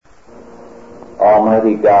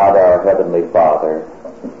Almighty God, our Heavenly Father,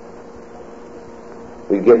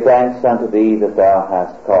 we give thanks unto Thee that Thou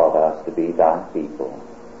hast called us to be Thy people,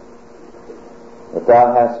 that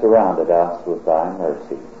Thou hast surrounded us with Thy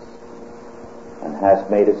mercies, and hast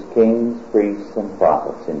made us kings, priests, and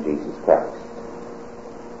prophets in Jesus Christ.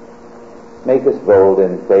 Make us bold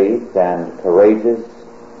in faith and courageous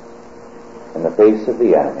in the face of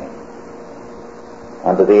the enemy,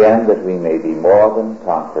 unto the end that we may be more than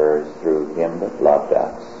conquerors through Him that loved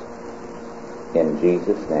us. In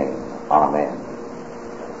Jesus' name, Amen.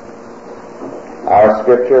 Our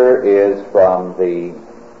scripture is from the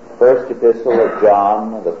first epistle of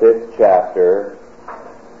John, the 5th chapter,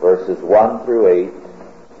 verses 1 through 8.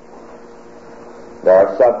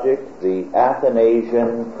 Our subject, the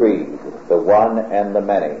Athanasian Creed, the one and the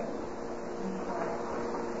many.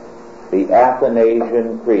 The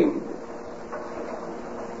Athanasian Creed.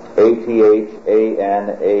 Athanasian,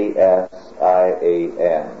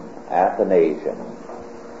 Athanasian.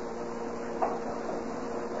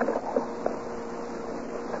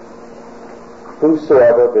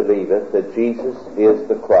 Whosoever believeth that Jesus is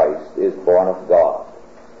the Christ is born of God,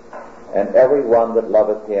 and every one that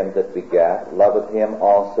loveth him that begat loveth him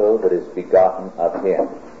also that is begotten of him.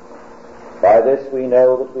 By this we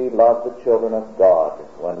know that we love the children of God,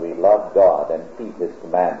 when we love God and keep His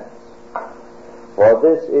commandments. For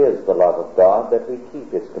this is the love of God, that we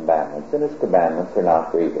keep His commandments, and His commandments are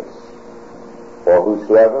not grievous. For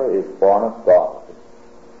whosoever is born of God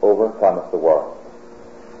overcometh the world.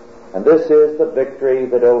 And this is the victory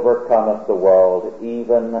that overcometh the world,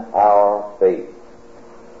 even our faith.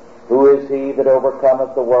 Who is he that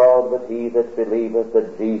overcometh the world but he that believeth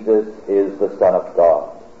that Jesus is the Son of God?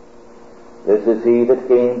 This is he that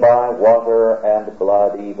came by water and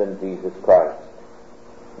blood, even Jesus Christ.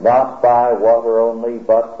 Not by water only,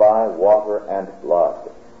 but by water and blood.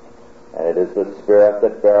 And it is the Spirit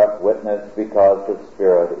that beareth witness, because the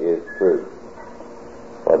Spirit is truth.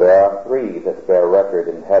 For there are three that bear record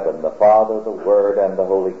in heaven, the Father, the Word, and the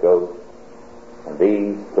Holy Ghost, and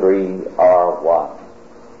these three are one.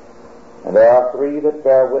 And there are three that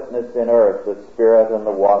bear witness in earth, the Spirit, and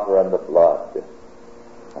the water, and the blood,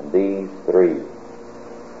 and these three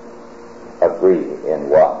agree in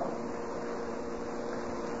one.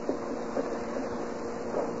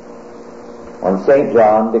 When St.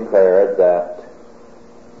 John declared that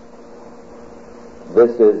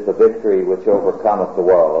this is the victory which overcometh the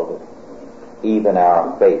world, even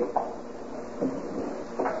our faith,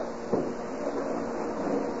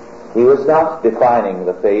 he was not defining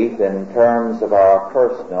the faith in terms of our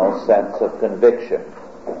personal sense of conviction.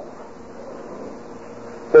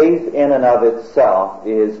 Faith in and of itself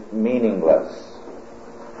is meaningless.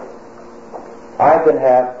 I can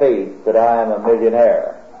have faith that I am a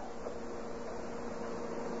millionaire,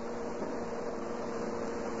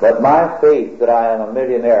 but my faith that I am a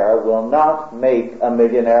millionaire will not make a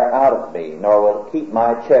millionaire out of me, nor will keep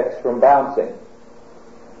my checks from bouncing.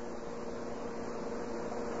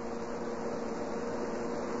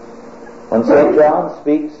 When St. John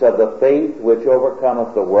speaks of the faith which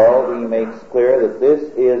overcometh the world, he makes clear that this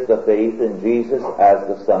is the faith in Jesus as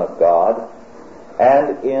the Son of God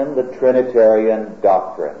and in the Trinitarian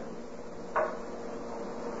doctrine.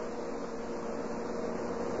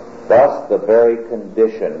 Thus, the very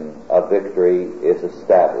condition of victory is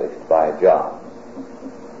established by John.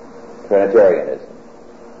 Trinitarianism.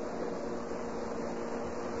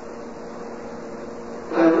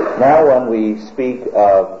 Now, when we speak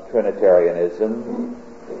of Trinitarianism,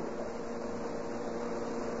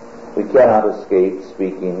 we cannot escape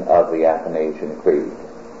speaking of the Athanasian Creed,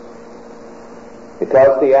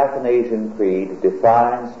 because the Athanasian Creed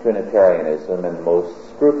defines Trinitarianism in the most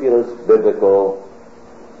scrupulous biblical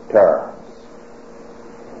terms,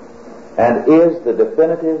 and is the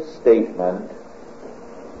definitive statement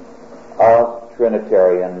of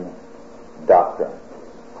Trinitarian doctrine.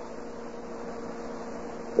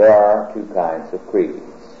 There are two kinds of creeds: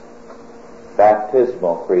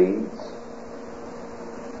 baptismal creeds,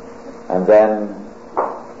 and then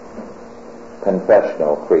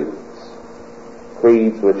confessional creeds,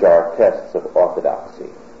 creeds which are tests of orthodoxy.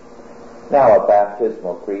 Now, a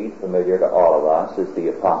baptismal creed, familiar to all of us, is the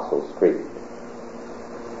Apostles' Creed.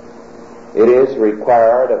 It is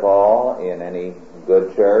required of all in any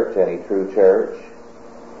good church, any true church,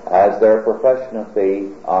 as their profession of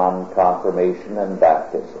faith on confirmation and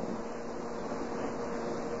baptism.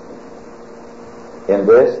 In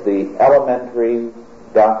this, the elementary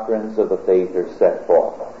doctrines of the faith are set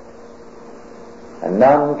forth, and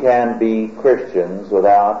none can be Christians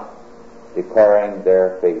without declaring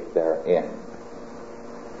their faith therein.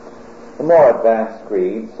 The more advanced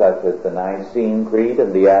creeds, such as the Nicene Creed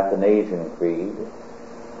and the Athanasian Creed,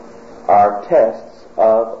 are tests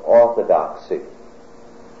of orthodoxy.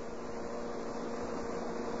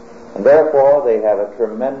 And therefore they have a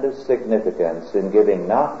tremendous significance in giving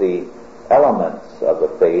not the elements of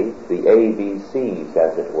the faith, the ABCs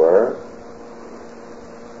as it were,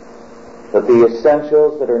 but the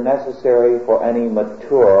essentials that are necessary for any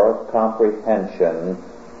mature comprehension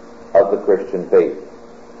of the Christian faith.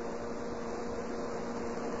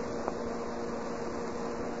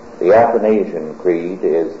 The Athanasian Creed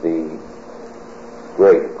is the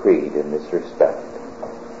great creed in this respect.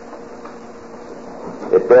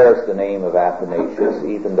 It bears the name of Athanasius,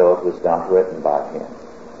 even though it was not written by him.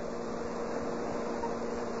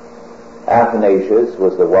 Athanasius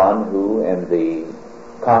was the one who, in the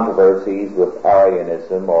controversies with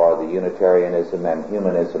Arianism or the Unitarianism and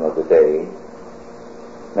humanism of the day,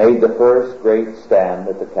 made the first great stand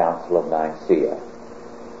at the Council of Nicaea.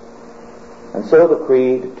 And so the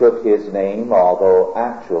creed took his name, although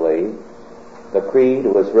actually the creed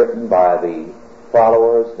was written by the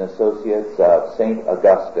followers and associates of St.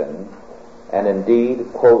 Augustine, and indeed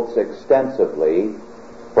quotes extensively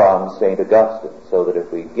from St. Augustine, so that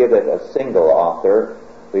if we give it a single author,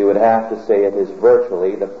 we would have to say it is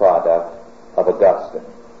virtually the product of Augustine.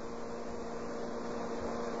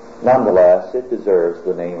 Nonetheless, it deserves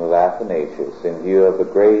the name of Athanasius in view of the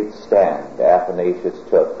great stand Athanasius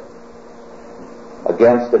took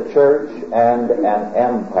against a church and an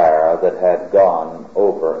empire that had gone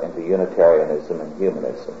over into Unitarianism and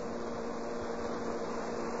humanism.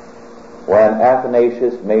 When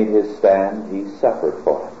Athanasius made his stand, he suffered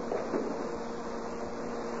for it.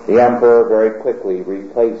 The emperor very quickly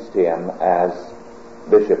replaced him as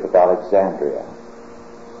Bishop of Alexandria,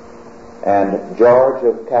 and George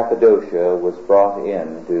of Cappadocia was brought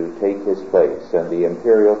in to take his place, and the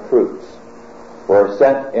imperial troops were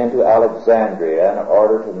sent into Alexandria in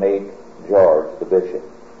order to make George the bishop.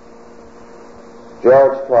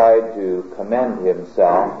 George tried to commend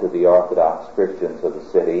himself to the Orthodox Christians of the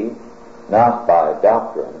city, not by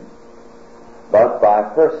doctrine, but by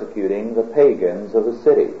persecuting the pagans of the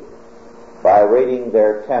city, by raiding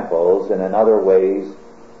their temples and in other ways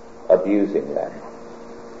abusing them.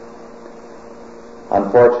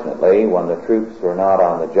 Unfortunately, when the troops were not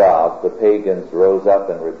on the job, the pagans rose up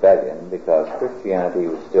in rebellion because Christianity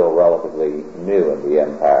was still relatively new in the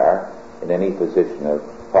empire, in any position of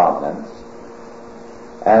prominence.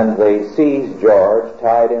 And they seized George,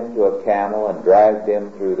 tied him to a camel, and dragged him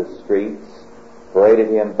through the streets, paraded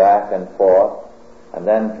him back and forth, and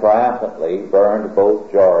then triumphantly burned both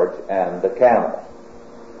George and the camel.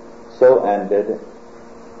 So ended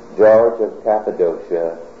George of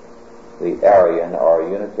Cappadocia, the Arian or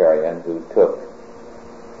Unitarian who took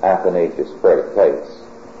Athanasius' place.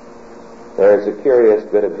 There is a curious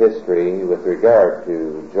bit of history with regard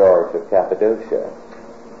to George of Cappadocia.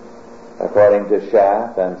 According to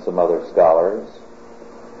Schaff and some other scholars,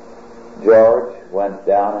 George went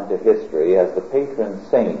down into history as the patron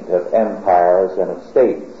saint of empires and of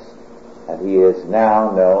states, and he is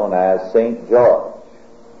now known as St. George.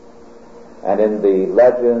 And in the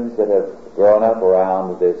legends that have grown up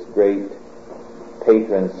around this great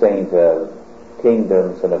patron saint of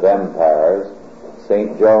kingdoms and of empires,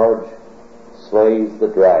 St. George slays the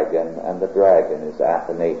dragon, and the dragon is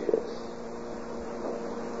Athanasius.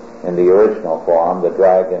 In the original form, the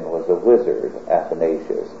dragon was a wizard,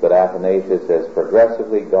 Athanasius, but Athanasius has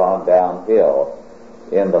progressively gone downhill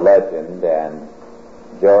in the legend, and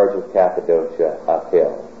George of Cappadocia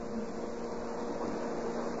uphill.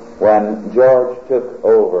 When George took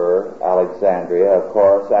over Alexandria, of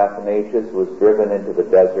course, Athanasius was driven into the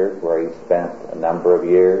desert where he spent a number of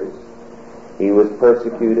years. He was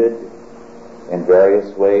persecuted in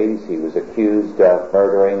various ways. He was accused of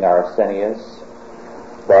murdering Arsenius,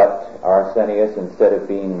 but Arsenius, instead of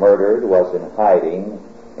being murdered, was in hiding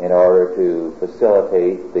in order to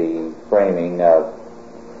facilitate the framing of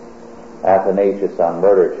Athanasius on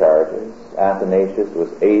murder charges. Athanasius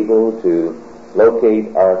was able to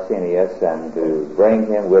locate Arsenius and to bring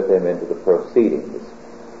him with him into the proceedings,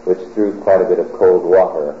 which threw quite a bit of cold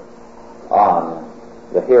water on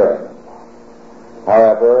the hearing.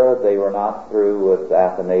 However, they were not through with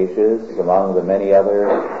Athanasius. Among the many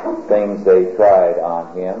other things they tried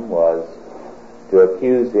on him was to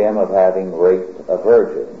accuse him of having raped a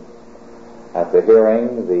virgin. At the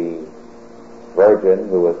hearing, the virgin,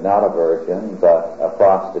 who was not a virgin but a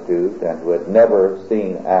prostitute and who had never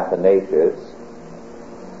seen Athanasius,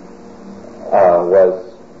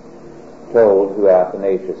 was told who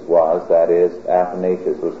Athanasius was. That is,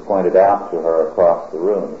 Athanasius was pointed out to her across the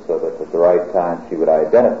room so that at the right time she would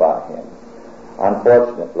identify him.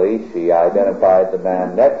 Unfortunately, she identified the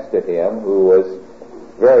man next to him, who was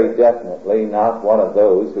very definitely not one of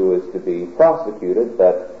those who was to be prosecuted,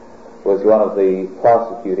 but was one of the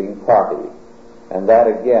prosecuting party. And that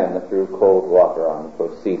again threw cold water on the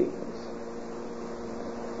proceedings.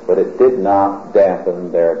 But it did not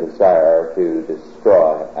dampen their desire to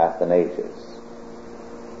destroy Athanasius.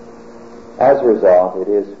 As a result,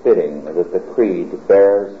 it is fitting that the creed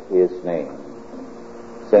bears his name,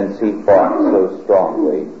 since he fought so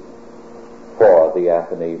strongly for the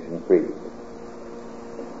Athanasian Creed.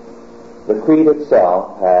 The creed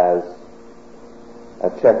itself has a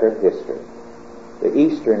checkered history. The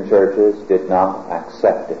Eastern churches did not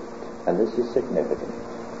accept it, and this is significant,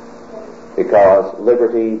 because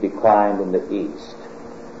liberty declined in the East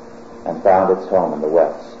and found its home in the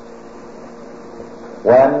West.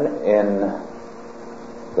 When, in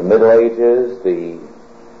the Middle Ages, the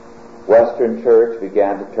Western Church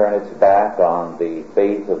began to turn its back on the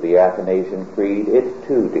faith of the Athanasian Creed, it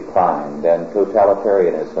too declined, and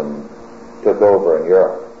totalitarianism took over in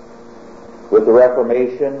Europe. With the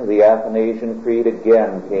Reformation, the Athanasian Creed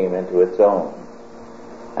again came into its own,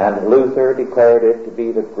 and Luther declared it to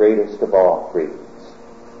be the greatest of all creeds.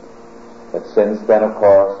 But since then, of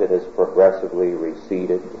course, it has progressively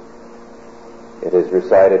receded. It is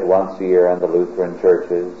recited once a year in the Lutheran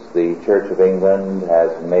churches. The Church of England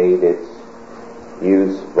has made its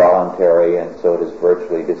use voluntary, and so it has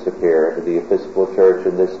virtually disappeared. The Episcopal Church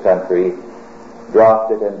in this country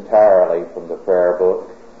dropped it entirely from the prayer book,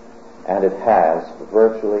 and it has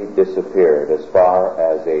virtually disappeared as far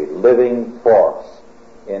as a living force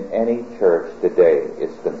in any church today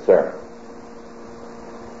is concerned.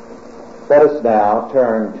 Let us now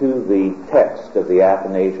turn to the text of the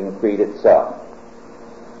Athanasian Creed itself.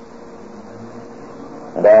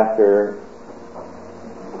 And after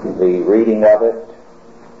the reading of it,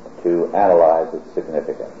 to analyze its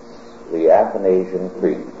significance. The Athanasian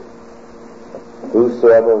Creed.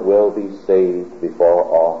 Whosoever will be saved before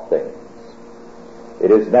all things,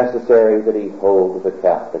 it is necessary that he hold the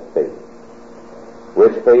Catholic faith,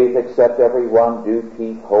 which faith except every one do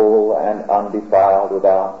keep whole and undefiled,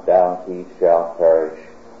 without doubt he shall perish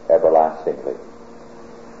everlastingly.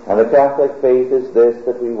 And the Catholic faith is this,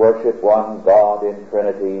 that we worship one God in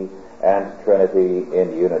Trinity, and Trinity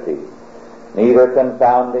in unity, neither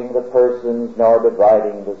confounding the persons nor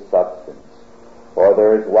dividing the substance. For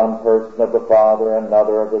there is one person of the Father,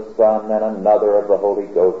 another of the Son, and another of the Holy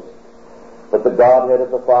Ghost. But the Godhead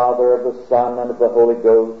of the Father, of the Son, and of the Holy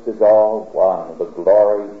Ghost is all one, the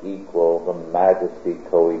glory equal, the majesty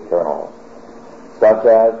co-eternal. Such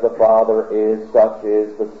as the Father is, such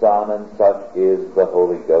is the Son, and such is the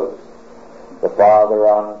Holy Ghost. The Father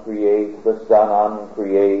uncreate, the Son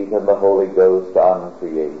uncreate, and the Holy Ghost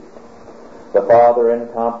uncreate. The Father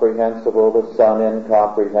incomprehensible, the Son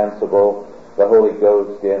incomprehensible, the Holy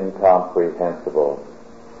Ghost incomprehensible.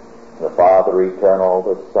 The Father eternal,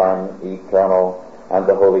 the Son eternal, and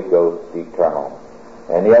the Holy Ghost eternal.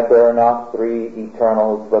 And yet there are not three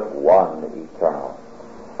eternals, but one eternal.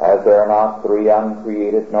 As there are not three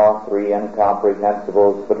uncreated, nor three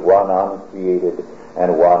incomprehensibles, but one uncreated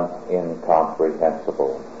and one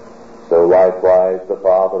incomprehensible. So likewise the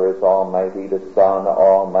Father is almighty, the Son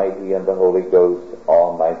almighty, and the Holy Ghost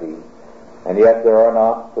almighty. And yet there are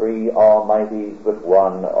not three almighties, but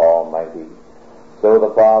one almighty. So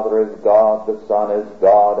the Father is God, the Son is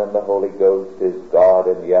God, and the Holy Ghost is God,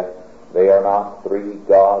 and yet they are not three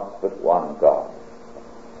gods, but one God.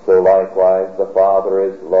 So likewise the Father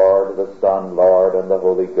is Lord, the Son Lord, and the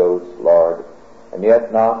Holy Ghost Lord, and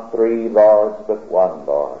yet not three Lords, but one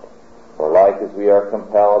Lord. For like as we are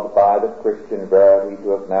compelled by the Christian verity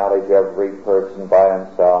to acknowledge every person by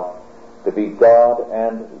himself to be God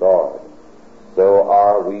and Lord, so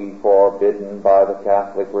are we forbidden by the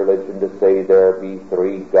Catholic religion to say there be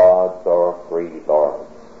three gods or three Lords.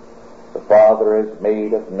 The Father is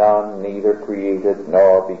made of none, neither created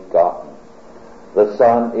nor begotten. The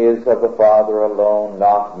Son is of the Father alone,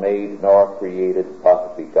 not made nor created,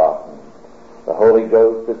 but begotten. The Holy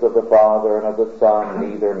Ghost is of the Father and of the Son,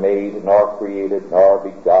 neither made nor created nor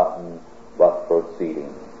begotten, but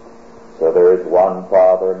proceeding. So there is one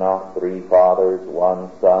Father, not three fathers,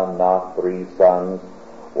 one Son, not three sons,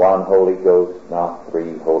 one Holy Ghost, not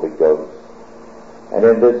three Holy Ghosts. And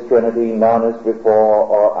in this Trinity none is before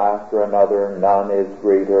or after another, none is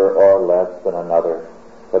greater or less than another,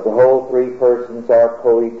 but the whole three persons are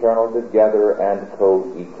co-eternal together and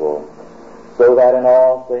co-equal. so that in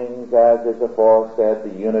all things, as is aforesaid,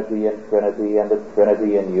 the unity in Trinity and the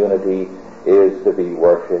Trinity in unity is to be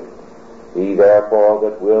worshipped. He therefore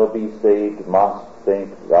that will be saved must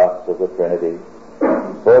think thus of the Trinity.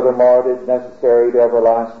 Furthermore, it is necessary to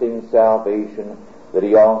everlasting salvation that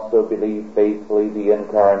he also believe faithfully the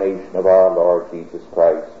incarnation of our Lord Jesus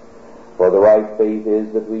Christ. For the right faith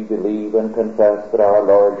is that we believe and confess that our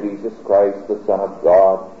Lord Jesus Christ, the Son of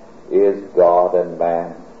God, is God and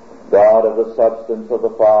man, God of the substance of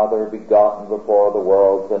the Father, begotten before the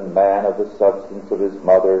worlds, and man of the substance of his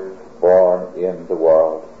mother, born in the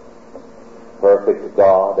world. Perfect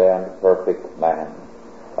God and perfect man,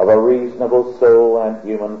 of a reasonable soul and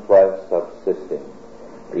human flesh subsisting,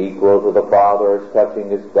 equal to the Father as touching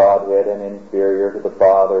his Godhead, and inferior to the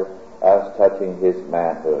Father as touching his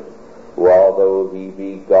manhood, who although he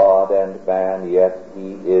be God and man, yet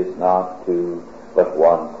he is not two, but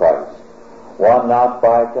one Christ, one not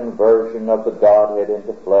by conversion of the Godhead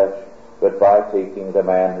into flesh, but by taking the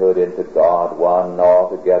manhood into God, one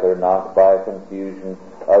altogether, not by confusion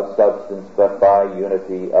of substance, but by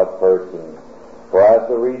unity of person. For as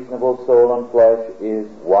the reasonable soul and flesh is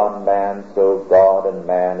one man, so God and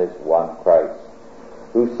man is one Christ,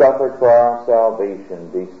 who suffered for our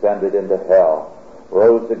salvation, descended into hell,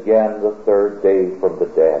 rose again the third day from the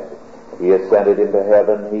dead. He ascended into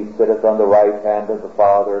heaven, he sitteth on the right hand of the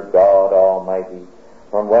Father, God Almighty,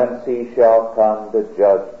 from whence he shall come to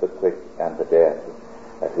judge the quick and the dead,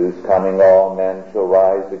 at whose coming all men shall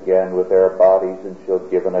rise again with their bodies, and shall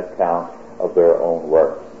give an account of their own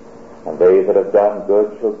works. And they that have done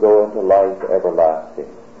good shall go into life everlasting,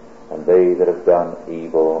 and they that have done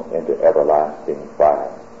evil into everlasting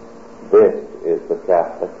fire. This is the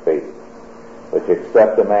Catholic faith, which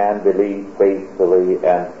except a man believe faithfully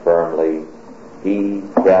and firmly, he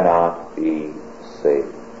cannot be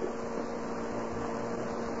saved.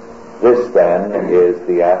 This, then, is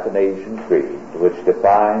the Athanasian Creed, which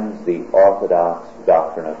defines the orthodox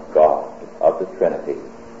doctrine of God, of the Trinity.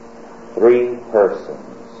 Three persons,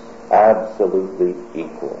 absolutely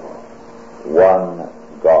equal, one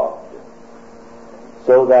God.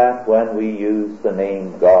 So that when we use the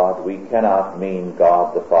name God, we cannot mean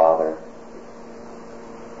God the Father,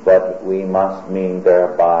 but we must mean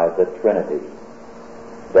thereby the Trinity.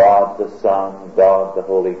 God the Son, God the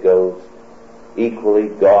Holy Ghost, equally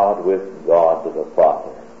God with God the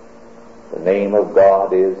Father. The name of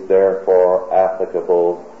God is therefore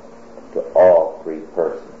applicable to all three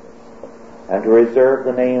persons. And to reserve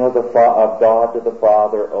the name of God to the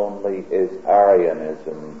Father only is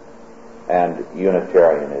Arianism and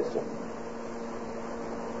Unitarianism.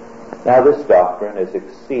 Now, this doctrine is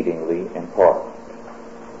exceedingly important.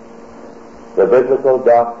 The biblical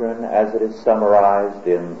doctrine, as it is summarized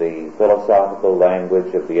in the philosophical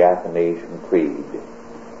language of the Athanasian Creed,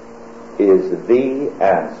 is the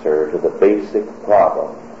answer to the basic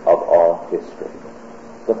problem of all history,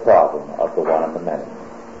 the problem of the one and the many.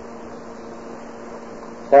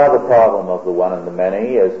 Now, the problem of the one and the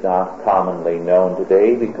many is not commonly known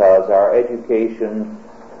today because our education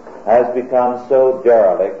has become so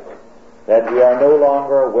derelict that we are no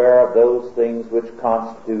longer aware of those things which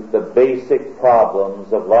constitute the basic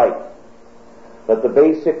problems of life. But the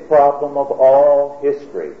basic problem of all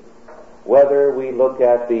history, whether we look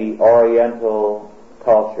at the Oriental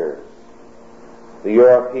cultures, the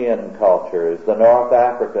European cultures, the North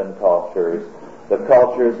African cultures, the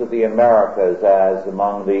cultures of the Americas, as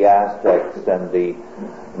among the Aztecs and the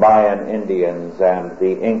Mayan Indians and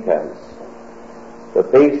the Incas, the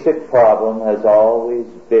basic problem has always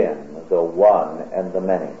been the one and the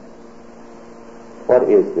many. What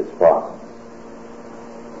is this problem?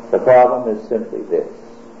 The problem is simply this: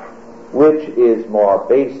 which is more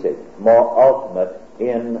basic, more ultimate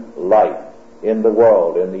in life, in the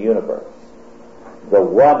world, in the universe? The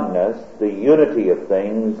oneness, the unity of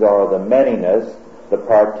things, or the manyness, the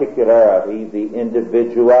particularity, the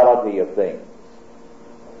individuality of things?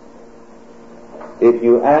 If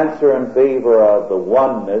you answer in favor of the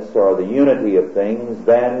oneness or the unity of things,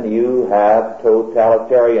 then you have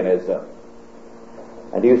totalitarianism.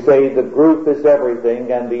 And you say the group is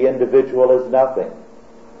everything and the individual is nothing.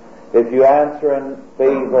 If you answer in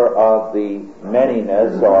favor of the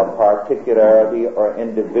manyness or particularity or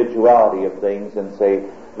individuality of things and say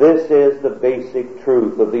this is the basic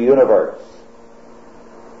truth of the universe,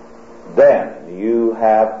 then you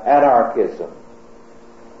have anarchism.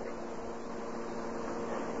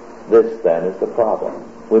 This, then, is the problem.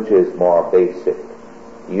 Which is more basic,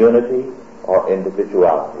 unity or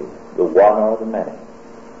individuality, the one or the many,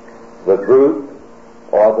 the group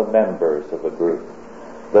or the members of the group,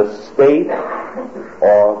 the state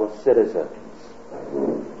or the citizens?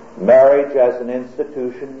 marriage as an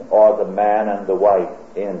institution, or the man and the wife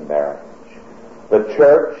in marriage, the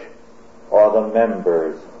church or the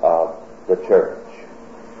members of the church.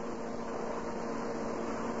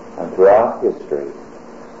 And throughout history,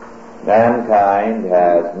 mankind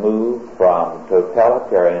has moved from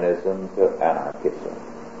totalitarianism to anarchism,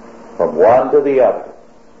 from one to the other,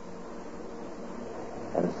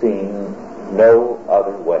 and seen no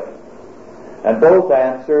other way. And both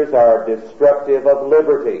answers are destructive of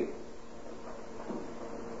liberty.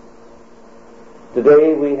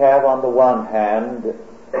 Today we have on the one hand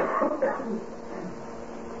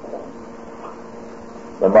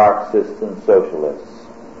the Marxists and socialists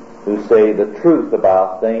who say the truth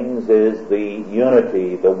about things is the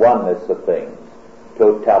unity, the oneness of things.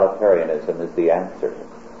 Totalitarianism is the answer.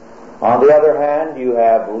 On the other hand, you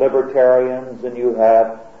have libertarians and you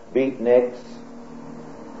have beatniks,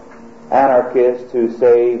 anarchists who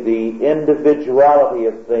say the individuality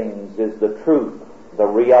of things is the truth, the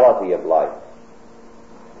reality of life.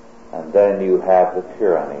 And then you have the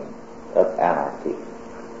tyranny of anarchy,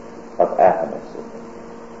 of atomism.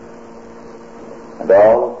 And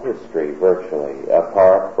all of history, virtually,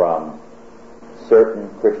 apart from certain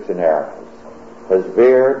Christian eras, has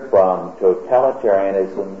veered from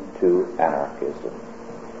totalitarianism to anarchism.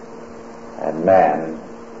 And man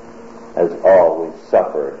has always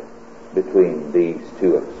suffered between these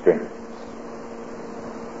two extremes.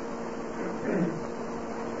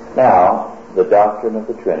 Now, the doctrine of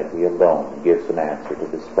the Trinity alone gives an answer to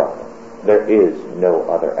this problem. There is no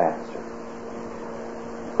other answer.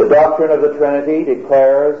 The doctrine of the Trinity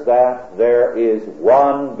declares that there is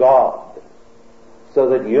one God, so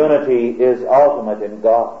that unity is ultimate in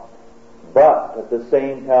God. But at the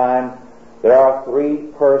same time, there are three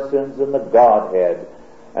persons in the Godhead,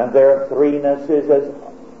 and their threeness is as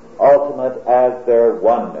ultimate as their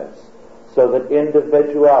oneness, so that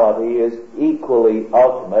individuality is equally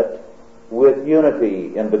ultimate with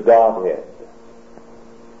unity in the Godhead.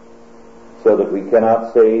 So that we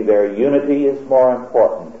cannot say their unity is more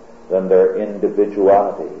important than their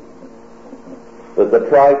individuality. That the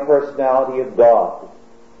tri-personality of God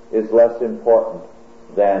is less important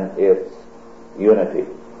than its unity.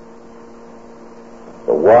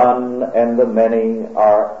 The one and the many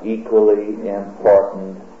are equally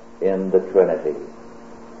important in the Trinity.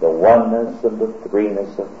 The oneness and the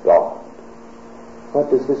threeness of God. What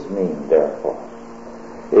does this mean, therefore?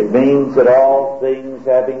 It means that all things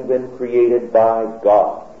having been created by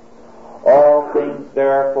God, all things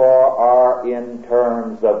therefore are in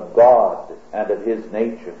terms of God and of His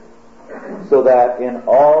nature, so that in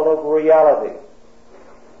all of reality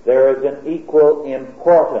there is an equal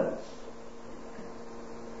importance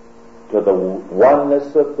to the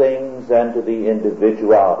oneness of things and to the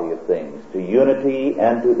individuality of things, to unity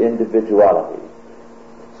and to individuality.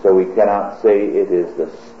 So we cannot say it is the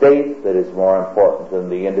state that is more important than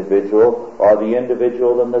the individual, or the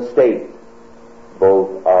individual than the state.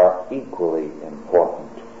 Both are equally important,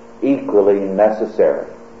 equally necessary.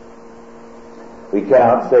 We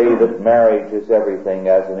cannot say that marriage is everything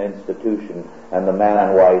as an institution and the man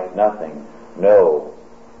and wife nothing. No.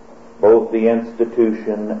 Both the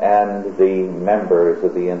institution and the members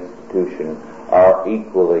of the institution are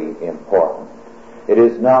equally important. It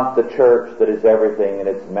is not the church that is everything and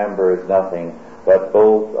its members nothing, but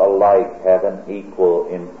both alike have an equal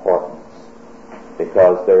importance,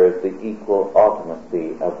 because there is the equal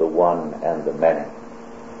ultimacy of the one and the many.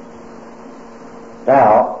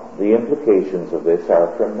 Now, the implications of this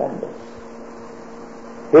are tremendous.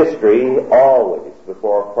 History always,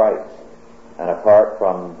 before Christ, and apart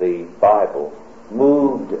from the Bible,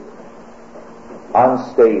 moved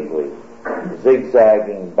unstably,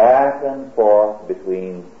 zigzagging back and forth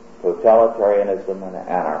between totalitarianism and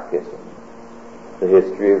anarchism. The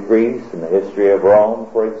history of Greece and the history of Rome,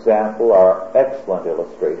 for example, are excellent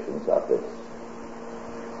illustrations of this.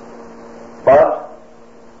 But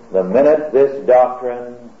the minute this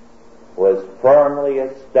doctrine was firmly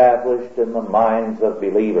established in the minds of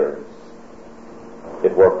believers,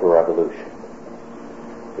 it worked a revolution.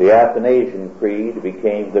 The Athanasian Creed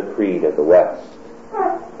became the creed of the West.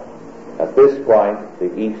 At this point,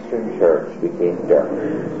 the Eastern Church became dark.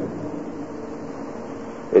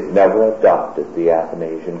 It never adopted the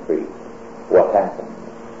Athanasian Creed. What happened?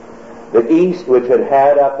 The East, which had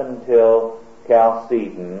had up until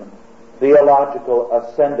Chalcedon theological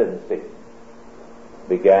ascendancy,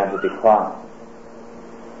 began to decline.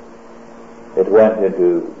 It went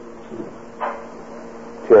into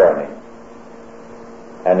tyranny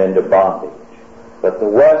and into bondage. But the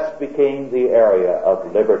West became the area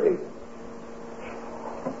of liberty.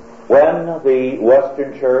 When the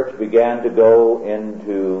Western Church began to go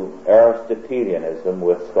into Aristotelianism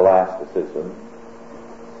with scholasticism,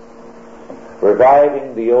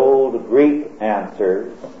 reviving the old Greek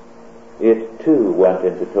answers, it too went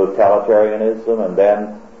into totalitarianism and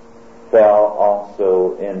then fell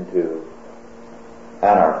also into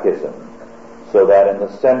anarchism. So that in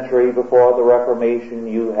the century before the Reformation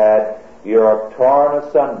you had Europe torn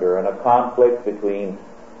asunder in a conflict between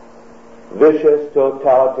vicious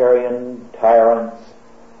totalitarian tyrants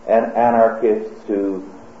and anarchists who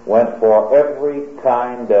went for every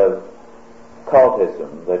kind of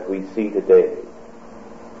cultism that we see today.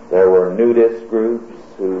 There were nudist groups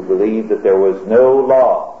who believed that there was no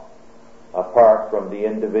law apart from the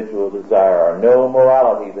individual desire, or no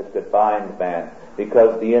morality that could bind man,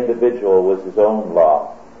 because the individual was his own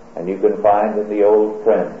law. And you can find in the old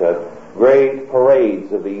print great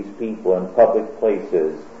parades of these people in public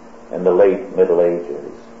places in the late Middle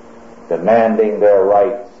Ages, demanding their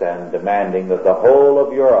rights and demanding that the whole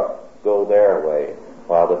of Europe go their way,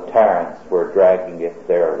 while the tyrants were dragging it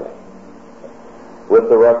their way. With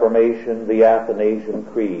the Reformation, the Athanasian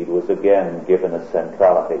Creed was again given a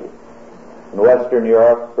centrality. In Western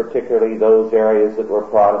Europe, particularly those areas that were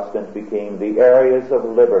Protestant, became the areas of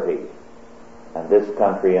liberty, and this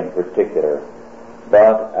country in particular.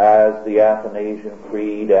 But as the Athanasian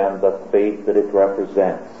Creed and the faith that it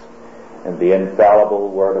represents in the infallible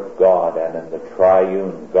Word of God and in the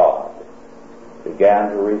triune God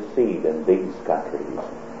began to recede in these countries,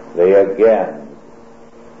 they again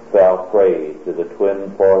fell prey to the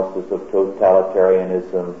twin forces of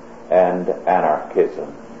totalitarianism and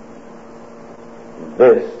anarchism.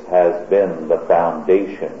 This has been the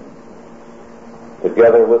foundation,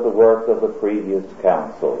 together with the work of the previous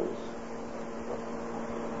councils,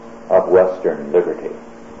 of Western liberty.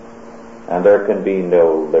 And there can be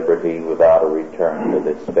no liberty without a return to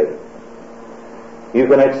this faith. You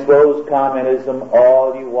can expose communism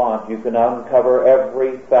all you want. You can uncover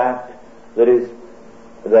every fact that is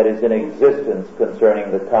in existence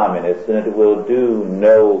concerning the communists, and it will do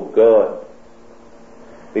no good.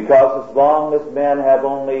 Because as long as men have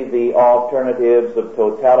only the alternatives of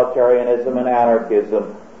totalitarianism and anarchism,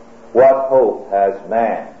 what hope has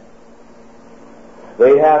man?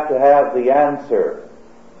 They have to have the answer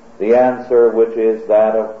which is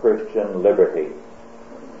that of Christian liberty,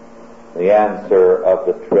 the answer of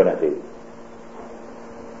the Trinity,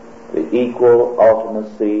 the equal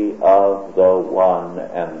ultimacy of the one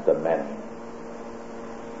and the many.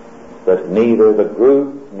 That neither the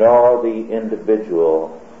group nor the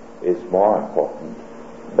individual is more important,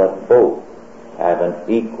 but both have an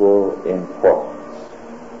equal importance.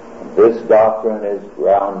 This doctrine is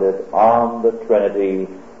grounded on the Trinity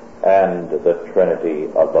and the Trinity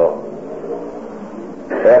alone.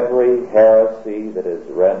 Every heresy that has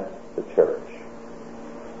rent the church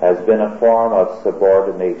has been a form of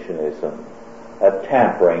subordinationism, a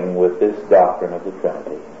tampering with this doctrine of the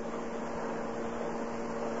Trinity,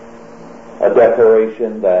 a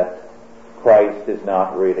declaration that Christ is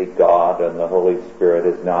not really God and the Holy Spirit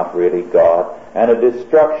is not really God, and a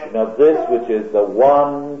destruction of this which is the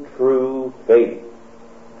one true faith.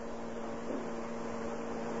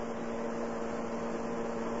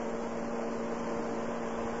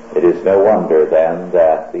 It is no wonder then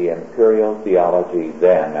that the imperial theology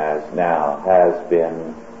then as now has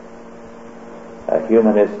been a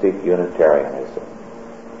humanistic Unitarianism,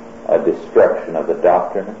 a destruction of the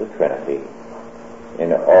doctrine of the Trinity,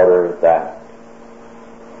 in order that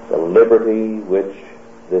the liberty which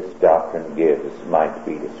this doctrine gives might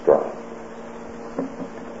be destroyed.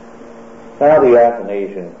 Now the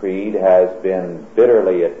Athanasian Creed has been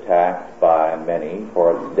bitterly attacked by many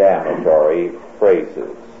for its damnatory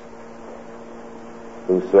phrases.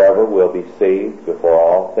 Whosoever will be saved before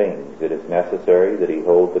all things, it is necessary that he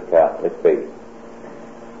hold the Catholic faith.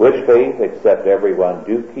 Which faith, except everyone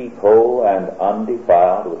do keep whole and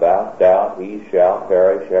undefiled, without doubt he shall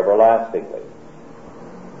perish everlastingly.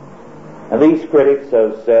 And these critics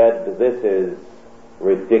have said this is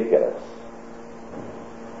ridiculous.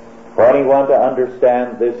 For anyone to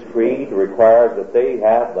understand this creed requires that they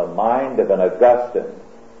have the mind of an Augustine.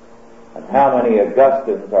 And how many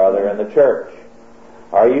Augustines are there in the church?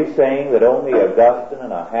 Are you saying that only Augustine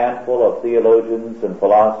and a handful of theologians and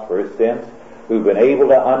philosophers since who've been able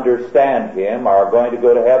to understand him are going to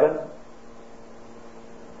go to heaven?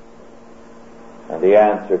 And the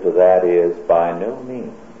answer to that is by no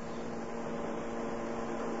means.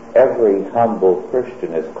 Every humble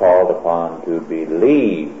Christian is called upon to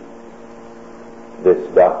believe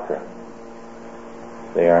this doctrine.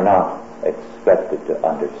 They are not expected to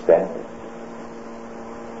understand it.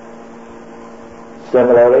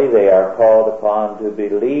 Similarly, they are called upon to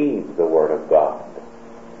believe the Word of God.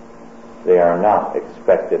 They are not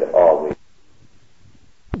expected always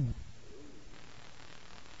to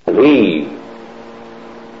believe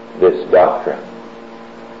this doctrine.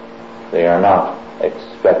 They are not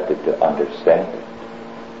expected to understand it.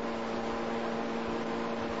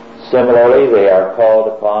 Similarly, they are called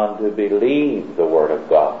upon to believe the Word of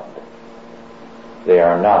God. They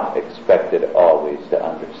are not expected always to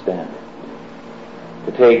understand it.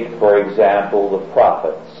 To take, for example, the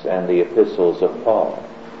prophets and the epistles of Paul,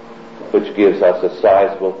 which gives us a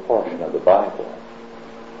sizable portion of the Bible.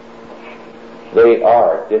 They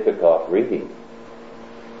are difficult reading.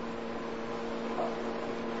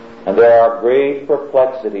 And there are great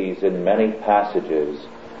perplexities in many passages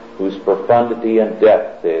whose profundity and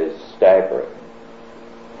depth is staggering.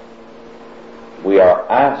 We are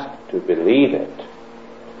asked to believe it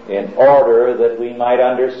in order that we might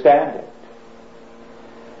understand it.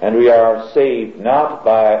 And we are saved not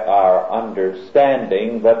by our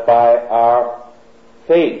understanding, but by our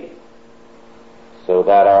faith, so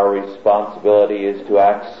that our responsibility is to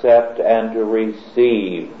accept and to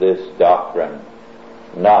receive this doctrine,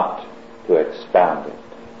 not to expound it.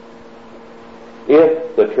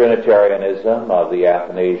 If the Trinitarianism of the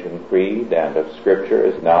Athanasian Creed and of Scripture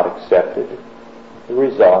is not accepted, the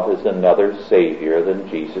result is another Savior than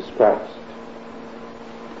Jesus Christ.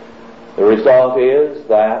 The result is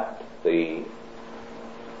that the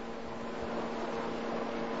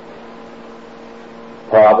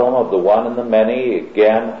problem of the one and the many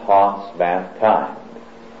again haunts mankind.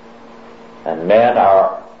 And men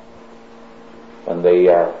are, when they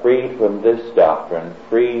are freed from this doctrine,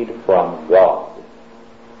 freed from God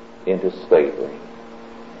into slavery.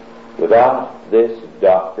 Without this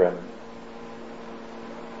doctrine,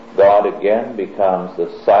 God again becomes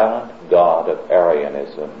the silent God of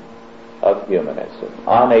Arianism, of humanism,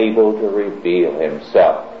 unable to reveal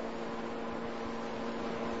himself.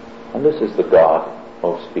 And this is the God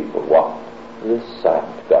most people want, this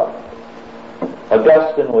silent God.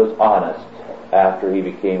 Augustine was honest after he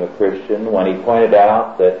became a Christian when he pointed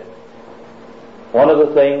out that one of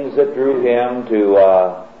the things that drew him to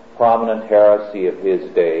a prominent heresy of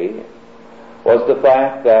his day was the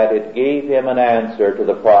fact that it gave him an answer to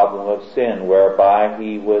the problem of sin, whereby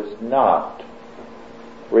he was not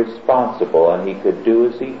responsible and he could do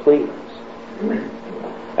as he pleased.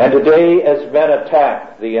 And today, as men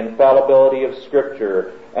attack the infallibility of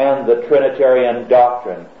Scripture and the Trinitarian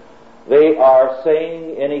doctrine, they are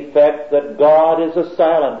saying in effect that God is a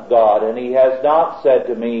silent God, and he has not said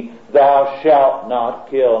to me, "Thou shalt not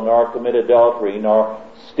kill, nor commit adultery, nor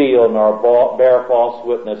steal, nor bear false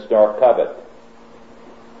witness, nor covet."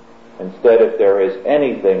 Instead, if there is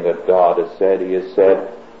anything that God has said, he has said,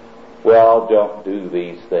 well, don't do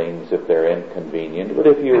these things if they're inconvenient, but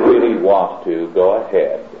if you really want to, go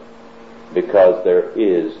ahead, because there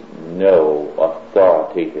is no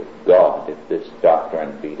authoritative God if this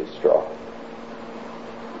doctrine be destroyed.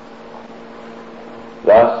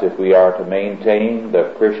 Thus, if we are to maintain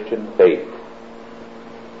the Christian faith,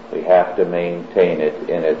 we have to maintain it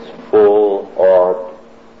in its full orbed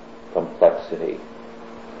complexity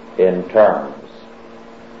in terms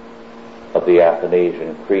of the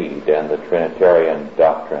Athanasian Creed and the Trinitarian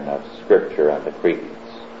doctrine of Scripture and the creeds.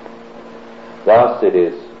 Thus it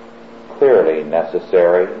is clearly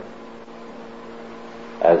necessary,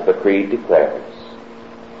 as the Creed declares,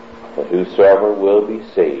 that whosoever will be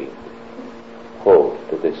saved hold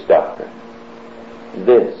to this doctrine.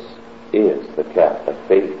 This is the Catholic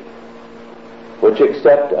faith, which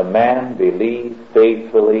except a man believe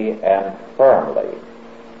faithfully and firmly,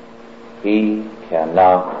 he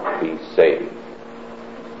cannot be saved.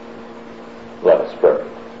 Let us pray.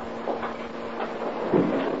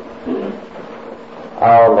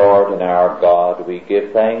 Our Lord and our God, we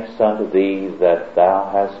give thanks unto Thee that Thou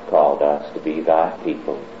hast called us to be Thy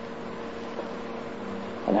people,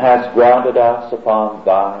 and hast grounded us upon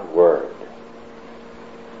Thy Word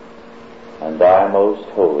and Thy most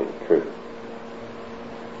holy truth.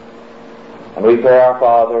 And we pray, our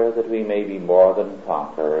Father, that we may be more than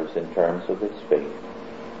conquerors in terms of this faith,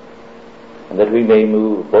 and that we may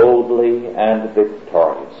move boldly and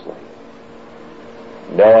victoriously,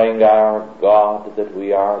 knowing, our God, that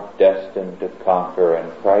we are destined to conquer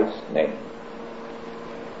in Christ's name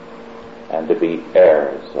and to be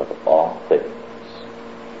heirs of all things.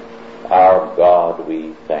 Our God,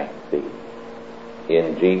 we thank Thee.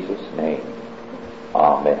 In Jesus' name,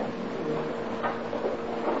 amen.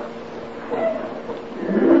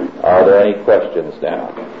 Are there any questions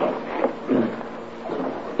now?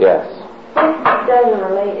 Yes. This doesn't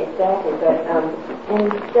relate exactly, but in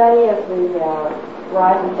the study of the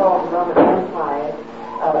rise and fall of the Roman Empire,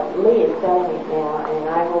 Lee is studying it now, and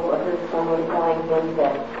I overheard someone telling him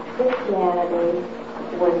that Christianity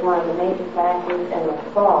was one of the major factors in the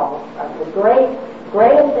fall of the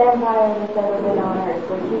greatest empire that's ever been on earth.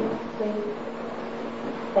 Would you please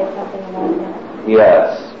say something about that?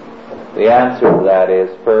 Yes. The answer to that is,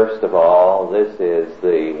 first of all, this is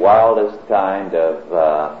the wildest kind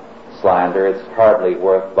of slander. It's hardly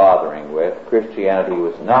worth bothering with. Christianity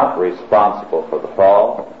was not responsible for the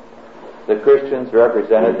fall. The Christians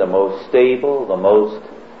represented the most stable, the most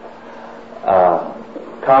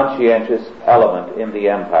conscientious element in the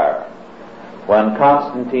empire. When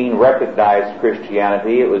Constantine recognized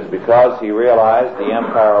Christianity, it was because he realized the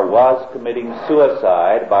empire was committing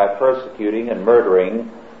suicide by persecuting and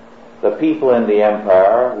murdering the people in the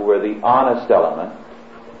empire who were the honest element,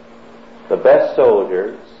 the best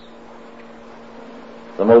soldiers,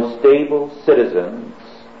 the most stable citizens,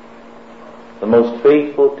 the most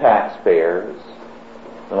faithful taxpayers,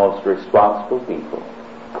 the most responsible people.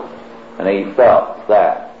 And he felt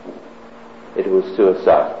that it was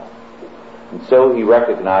suicidal. And so he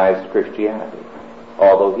recognized Christianity,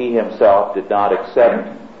 although he himself did not accept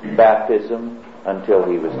baptism until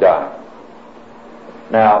he was dying.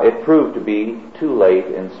 Now, it proved to be too late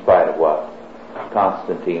in spite of what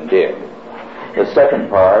Constantine did. The second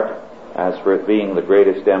part, as for it being the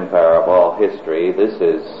greatest empire of all history, this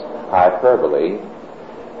is hyperbole,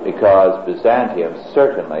 because Byzantium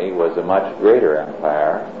certainly was a much greater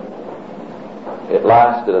empire. It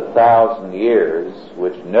lasted 1,000 years,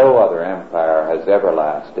 which no other empire has ever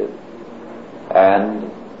lasted,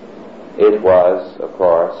 and it was, of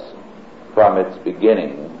course, from its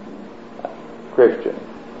beginning, Christian.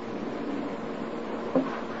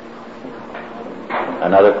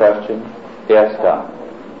 Another question? Yes, Tom.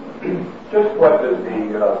 Just what does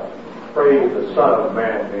the phrase "the Son of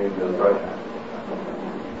Man" mean in Russian?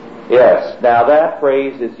 Yes. Now that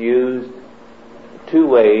phrase is used two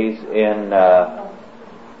ways in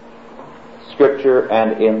Scripture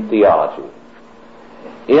and in theology.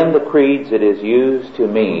 In the creeds, it is used to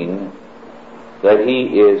mean that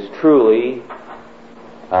he is truly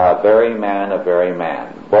a very man,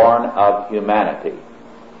 born of humanity,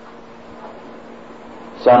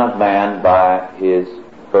 Son of Man by his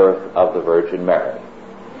birth of the Virgin Mary.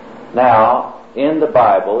 Now, in the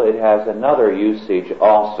Bible, it has another usage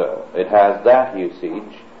also. It has that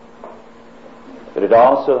usage, but it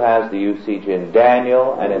also has the usage in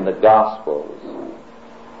Daniel and in the Gospels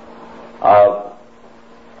of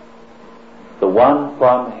the one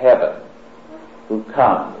from heaven who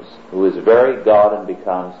comes, who is very God and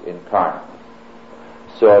becomes incarnate.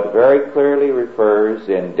 So it very clearly refers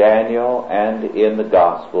in Daniel and in the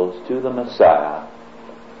Gospels to the Messiah,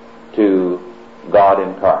 to God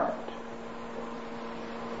incarnate.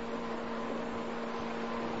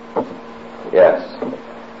 Yes.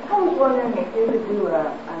 I was wondering if you could do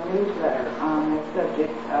a newsletter on the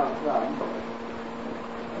subject of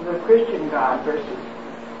the Christian God versus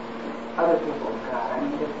other people's God. I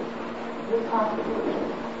mean, is it possible to do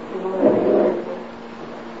it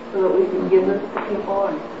so that we can give this to people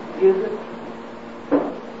and use it?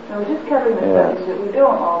 Now, we're just covering the subject that we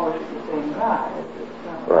don't all worship the same God.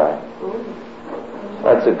 Right.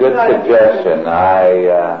 That's a good suggestion.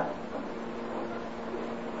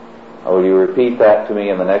 Will you repeat that to me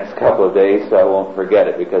in the next couple of days so I won't forget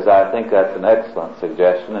it? Because I think that's an excellent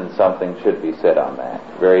suggestion and something should be said on that.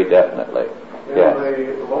 Very definitely. In yes.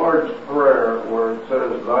 the Lord's Prayer where it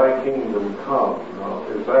says, "Thy kingdom come,"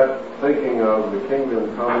 is that thinking of the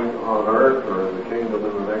kingdom coming on earth or the kingdom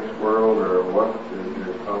in the next world, or what is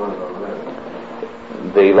your comment on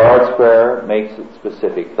that? The Lord's Prayer makes it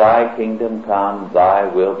specific. Thy kingdom come, thy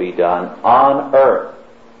will be done on earth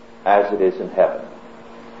as it is in heaven.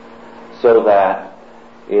 So that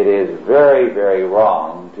it is very, very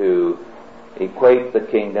wrong to equate the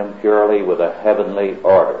kingdom purely with a heavenly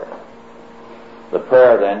order. The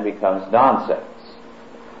prayer then becomes nonsense.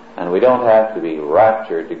 And we don't have to be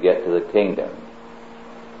raptured to get to the kingdom.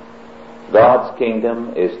 God's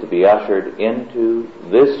kingdom is to be ushered into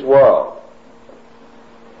this world.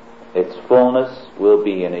 Its fullness will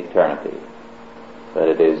be in eternity. But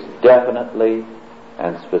it is definitely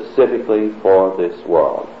and specifically for this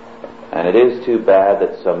world. And it is too bad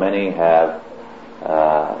that so many have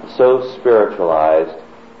so spiritualized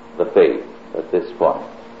the faith at this point.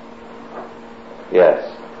 Yes?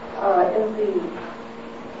 Is the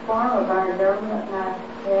form of our government not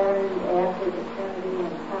patterned after the Trinity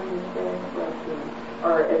and coming back,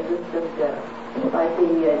 or is this just like the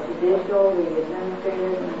judicial, the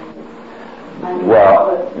administrative?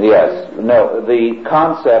 Well, yes. No, the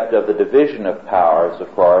concept of the division of powers,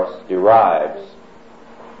 of course, derives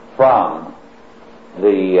from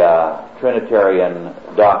the Trinitarian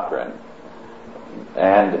doctrine.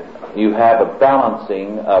 And you have a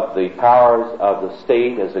balancing of the powers of the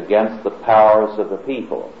state as against the powers of the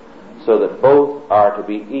people, so that both are to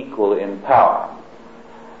be equal in power.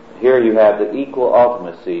 Here you have the equal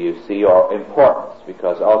ultimacy, you see, or importance,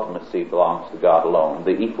 because ultimacy belongs to God alone,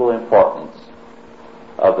 the equal importance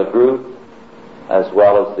of the group as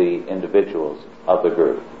well as the individuals of the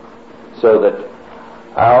group. So that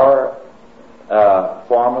our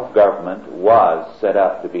form of government was set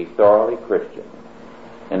up to be thoroughly Christian.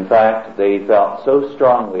 In fact, they felt so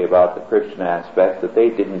strongly about the Christian aspect that they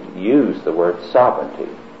didn't use the word sovereignty.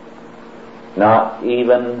 Not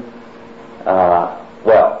even,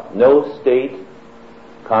 no state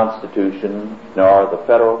constitution nor the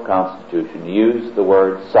federal constitution used the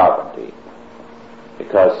word sovereignty,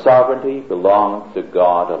 because sovereignty belonged to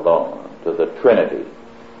God alone, to the Trinity.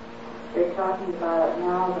 They're talking about it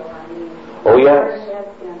now, though, I mean. Oh, yes.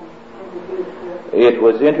 It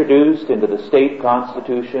was introduced into the state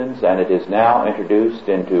constitutions, and it is now introduced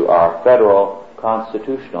into our federal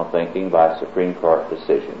constitutional thinking by Supreme Court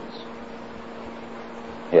decisions.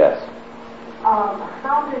 Yes.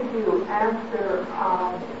 How did you answer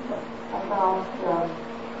about,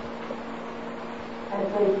 as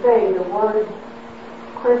they say, the word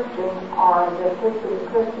Christian, or that this is a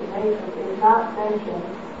Christian nation, is not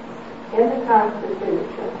mentioned in the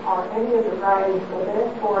Constitution or any of the writings, so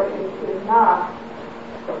therefore it is not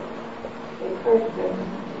a Christian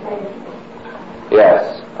nation?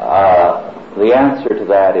 Yes. The answer to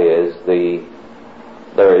that is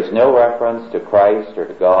there is no reference to Christ or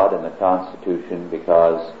to God in the Constitution,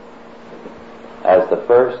 because, as the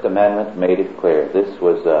First Amendment made it clear, this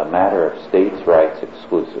was a matter of states' rights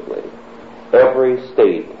exclusively. Every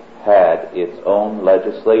state had its own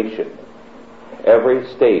legislation. Every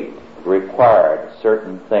state required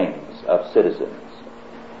certain things of citizens.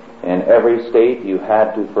 In every state you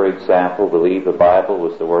had to, for example, believe the Bible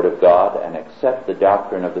was the Word of God and accept the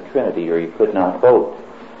doctrine of the Trinity, or you could not vote.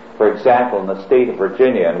 For example, in the state of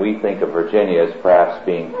Virginia, and we think of Virginia as perhaps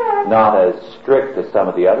being not as strict as some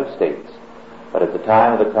of the other states, but at the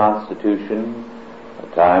time of the Constitution, the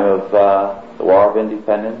time of the War of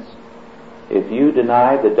Independence, if you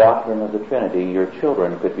denied the doctrine of the Trinity, your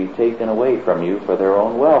children could be taken away from you for their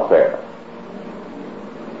own welfare.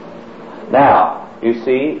 Now, you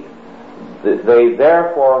see, they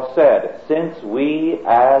therefore said, since we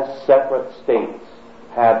as separate states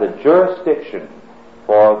have the jurisdiction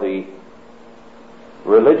for the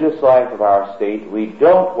religious life of our state, we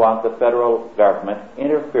don't want the federal government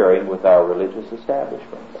interfering with our religious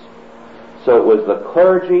establishments. So it was the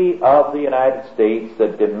clergy of the United States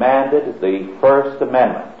that demanded the First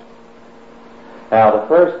Amendment. Now, the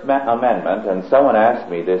First Amendment, and someone asked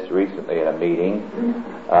me this recently in a meeting,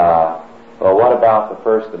 well, what about the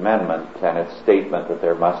First Amendment and its statement that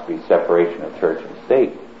there must be separation of church and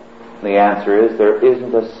state? And the answer is there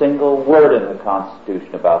isn't a single word in the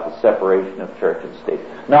Constitution about the separation of church and state.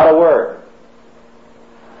 Not a word.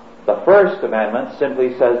 The First Amendment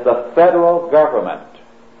simply says the federal government,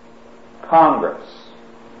 Congress,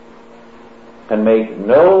 can make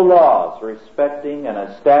no laws respecting an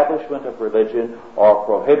establishment of religion or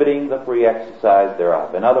prohibiting the free exercise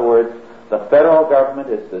thereof. In other words, the federal government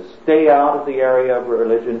is to stay out of the area of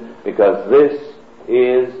religion, because this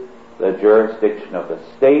is the jurisdiction of the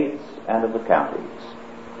states and of the counties.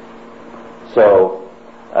 So,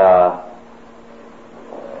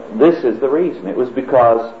 this is the reason. It was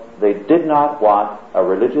because they did not want a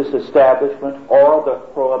religious establishment or the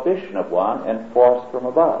prohibition of one enforced from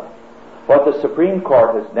above. What the Supreme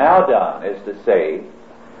Court has now done is to say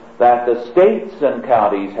that the states and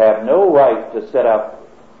counties have no right to set up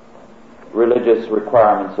religious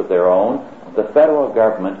requirements of their own. The federal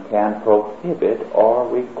government can prohibit or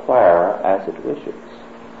require as it wishes.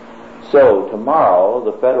 So tomorrow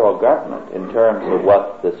the federal government, in terms of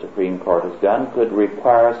what the Supreme Court has done, could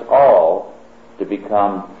require us all to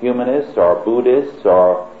become humanists or Buddhists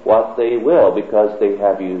or what they will, because they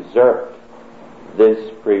have usurped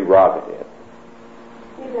this prerogative.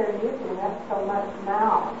 See, they're using that so much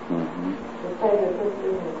now to say that this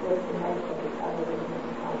isn't a Christian nation because it isn't a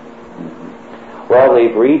Constitution. Well,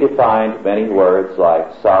 they've redefined many words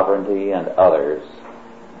like sovereignty and others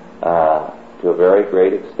to a very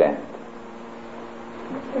great extent.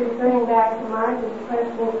 Returning back to Martin's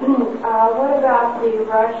question, what about the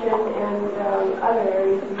Russian and other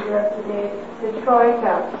areas of Europe today, the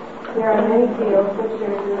Troika? There are many fields, which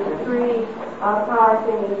are the three power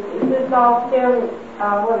thing, is this all still,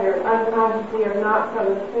 whether unconsciously or not, from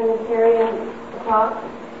the Trinitarian thought?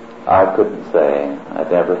 I couldn't say.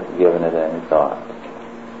 I've never given it any thought.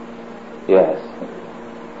 Yes.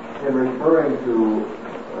 In referring to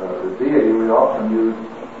the deity, we often use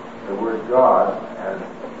the word God,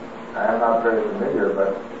 and I am not very familiar,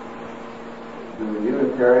 but do the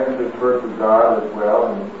Unitarians refer to God as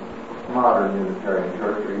well in modern Unitarian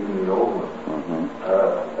church, or even the old one?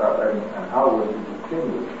 And how would you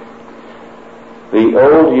distinguish? The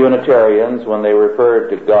old Unitarians, when they referred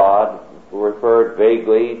to God, referred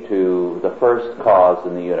vaguely to the first cause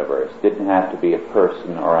in the universe. Didn't have to be a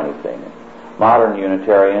person or anything. Modern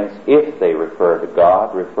Unitarians, if they refer to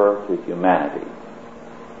God, refer to humanity.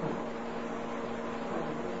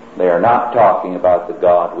 They are not talking about the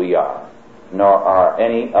God we are, nor are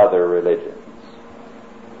any other religions.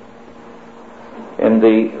 In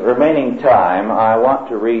the remaining time, I want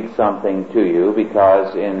to read something to you,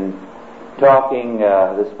 because in talking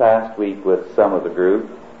this past week with some of the group,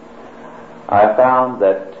 I found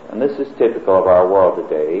that, and this is typical of our world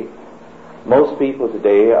today, most people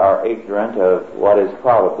today are ignorant of what is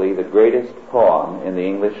probably the greatest poem in the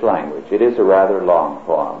English language. It is a rather long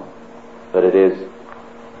poem, but it is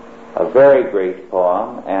a very great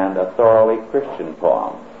poem and a thoroughly Christian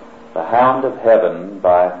poem. The Hound of Heaven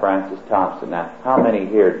by Francis Thompson. Now, how many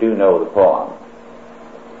here do know the poem?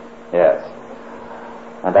 Yes.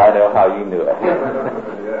 And I know how you knew it.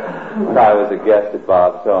 When I was a guest at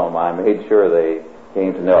Bob's home, I made sure they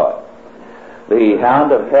came to know it. The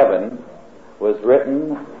Hound of Heaven was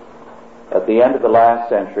written at the end of the last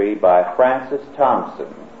century by Francis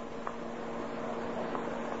Thompson.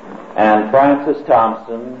 And Francis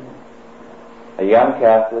Thompson, a young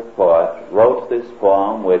Catholic poet, wrote this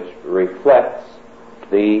poem which reflects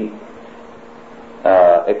the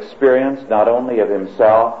experience not only of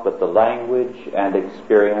himself, but the language and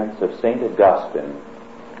experience of St. Augustine,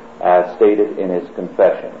 as stated in his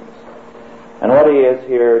Confessions. And what he is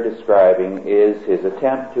here describing is his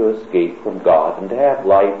attempt to escape from God and to have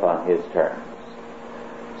life on his terms.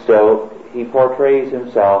 So he portrays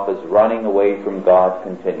himself as running away from God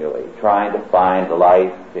continually, trying to find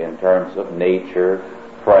life in terms of nature,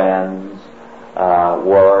 friends,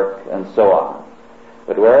 work, and so on.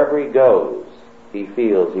 But wherever he goes, he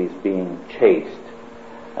feels he's being chased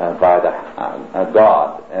by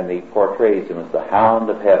God, and he portrays him as the Hound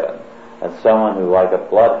of Heaven, as someone who, like a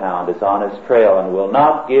bloodhound, is on his trail and will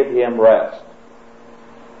not give him rest.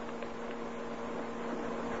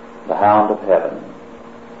 The Hound of Heaven.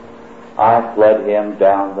 I fled him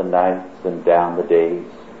down the nights and down the days.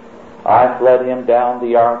 I fled him down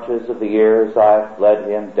the arches of the years. I fled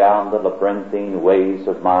him down the labyrinthine ways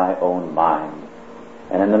of my own mind.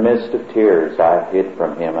 And in the midst of tears I hid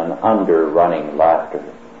from him an under-running laughter.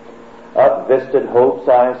 Up visted hopes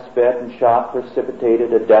I sped and shot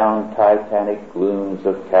precipitated adown titanic glooms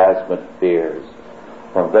of chasmate fears.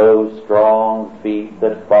 From those strong feet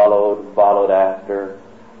that followed after,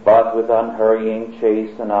 but with unhurrying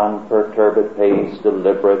chase and unperturbed pace,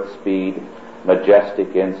 deliberate speed,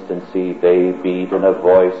 majestic instancy, they beat, and a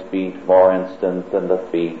voice beat more instant than the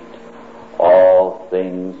feet. All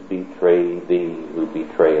things betray thee who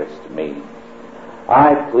betrayest me.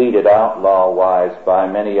 I pleaded outlaw-wise by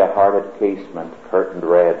many a hearted casement curtained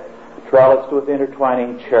red, trellised with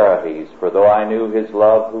intertwining charities, for though I knew his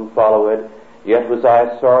love who followed, yet was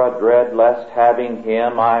I sore adread lest having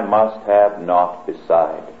him I must have naught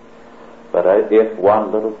beside. But if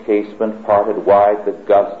one little casement parted wide, the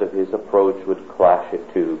gust of his approach would clash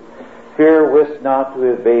it to. Fear wist not to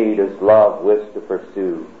evade as love wist to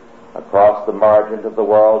pursue. Across the margin of the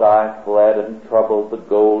world I fled and troubled the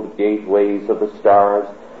gold gateways of the stars,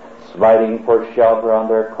 smiting for shelter on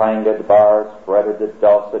their clanged bars, fretted the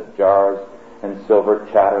dulcet jars and silver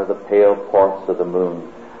chatter the pale ports of the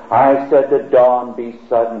moon. I said to dawn, be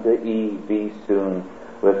sudden, to eve, be soon.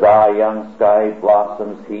 With thy young sky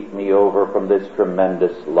blossoms heap me over from this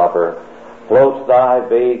tremendous lover. Float thy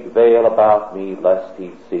vague veil about me, lest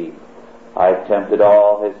he see. I tempted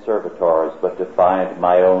all his servitors, but to find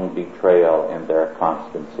my own betrayal in their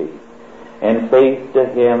constancy. In faith to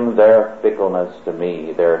him, their fickleness to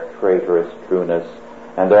me, their traitorous trueness,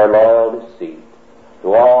 and their loyal deceit.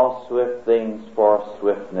 To all swift things for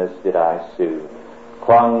swiftness did I sue,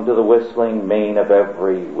 clung to the whistling mane of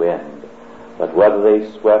every wind. But whether they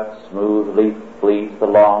swept smoothly fleet the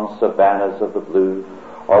long savannas of the blue,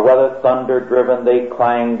 or whether thunder-driven they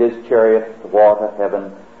clanged his chariot thwart a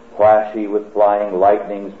heaven, flashy with flying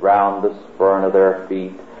lightnings round the spurn of their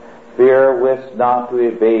feet, fear wist not to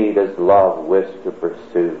evade as love wist to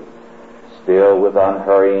pursue. Still with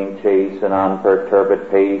unhurrying chase and unperturbed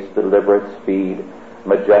pace, deliberate speed,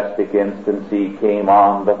 majestic instancy came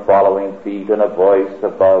on the following feet, and a voice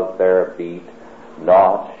above their beat,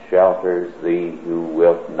 "Naught shelters thee who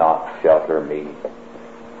wilt not shelter me."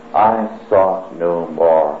 I sought no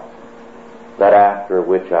more, that after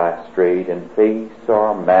which I strayed in face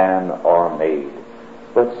or man or maid.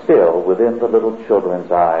 But still within the little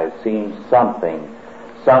children's eyes seems something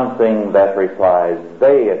that replies,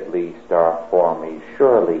 "They at least are for me,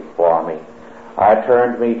 surely for me." I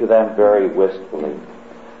turned me to them very wistfully,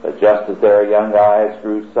 but just as their young eyes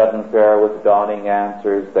grew sudden fair with dawning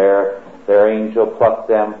answers, their angel plucked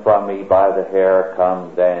them from me by the hair.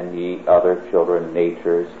 "Come then, ye other children,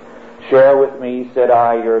 natures, share with me," said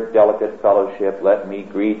I, "your delicate fellowship. Let me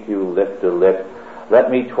greet you lip to lip. Let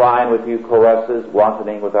me twine with you caresses,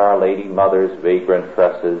 wantoning with Our Lady Mother's vagrant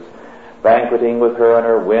tresses, banqueting with her in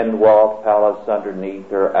her wind-walled palace underneath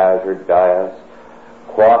her azure dais,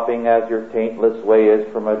 quaffing as your taintless way is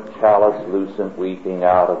from a chalice lucent weeping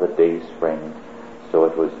out of a day spring." So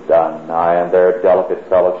it was done. I and their delicate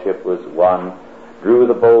fellowship was one. Drew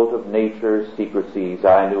the bolt of nature's secrecies.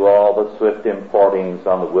 I knew all the swift importings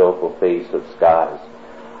on the willful face of skies.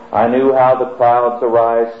 I knew how the clouds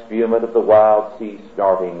arise, spumant of the wild sea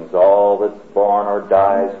snortings. All that's born or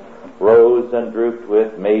dies rose and drooped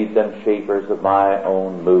with, made them shapers of my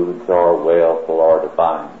own moods, or wailful or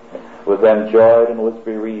divine. With them joyed and was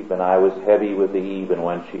bereaven. I was heavy with the even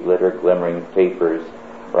when she lit her glimmering tapers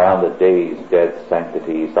round the day's dead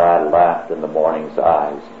sanctities. I laughed in the morning's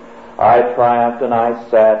eyes. I triumphed and I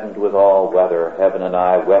saddened with all weather. Heaven and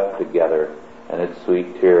I wept together, and its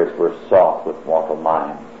sweet tears were soft with mortal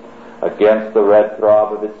mine. Against the red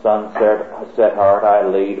throb of its sunset heart I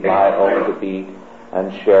laid my own to beat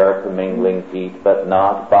and share commingling heat, but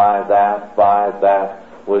not by that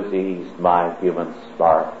was eased my human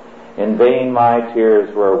smart. In vain my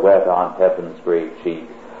tears were wet on heaven's great cheek.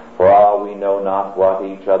 For all we know not what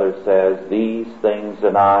each other says, these things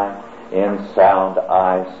and I, in sound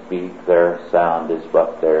I speak, their sound is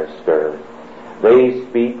but their stir. They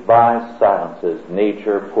speak by silences.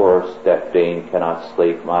 Nature, poor stepdame, cannot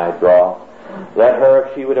slake my draught. Let her,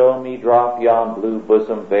 if she would own me, drop yon blue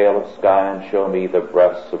bosom veil of sky and show me the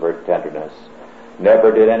breasts of her tenderness.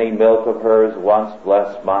 Never did any milk of hers once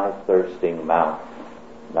bless my thirsting mouth.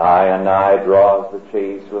 Nigh and nigh draws the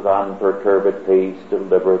chase with unperturbed pace,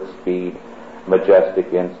 deliberate speed,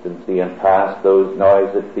 majestic instancy, and past those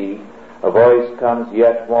noised feet a voice comes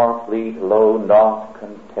yet more fleet, "Lo, naught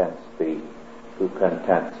contents thee, who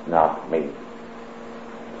contents not me."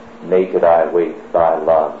 Naked I wait thy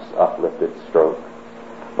love's uplifted stroke.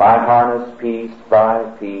 My harness piece by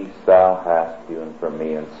piece thou hast hewn from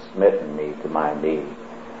me and smitten me to my knee.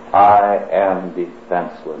 I am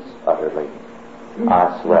defenseless utterly.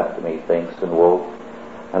 I slept, methinks, and woke,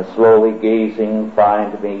 and slowly gazing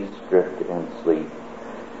find me stripped in sleep.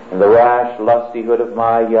 In the rash lustihood of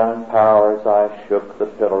my young powers I shook the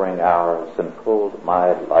pillaring hours and pulled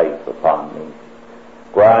my life upon me.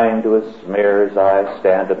 Grimed with smears I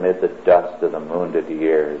stand amid the dust of the wounded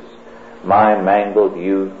years. My mangled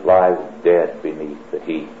youth lies dead beneath the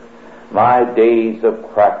heap. My days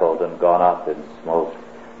have crackled and gone up in smoke,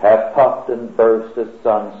 have puffed and burst as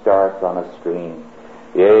sun starts on a stream.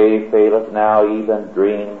 Yea, faileth now even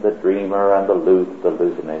dream the dreamer and the lute the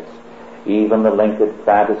lutanist. Even the linked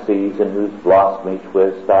fantasies in whose blossomy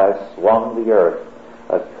twist I swung the earth,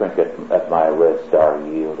 a trinket at my wrist, are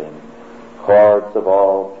yielding. Chords of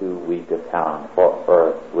all too weak account for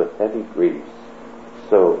earth with heavy griefs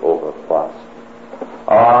so overplust.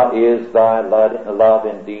 Ah, is thy love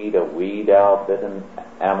indeed a weed, albeit an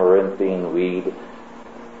amaranthine weed,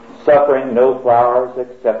 suffering no flowers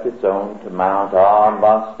except its own to mount? Ah,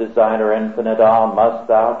 must Designer infinite, ah, must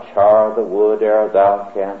thou char the wood ere thou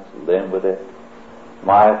canst limn with it?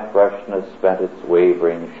 My freshness spent its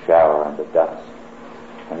wavering shower in the dust,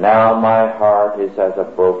 and now my heart is as a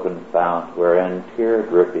broken fount wherein tear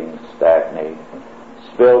drippings stagnate,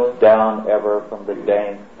 spilt down ever from the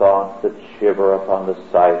dank thoughts that shiver upon the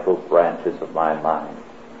sighful branches of my mind.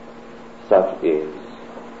 Such is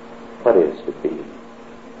what is to be.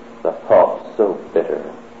 The pulp so bitter,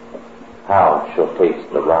 how shall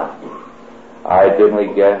taste the rind? I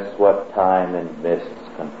dimly guess what time in mists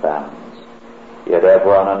confounds, yet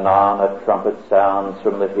ever and anon a trumpet sounds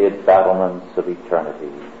from the hid battlements of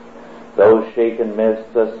eternity. Those shaken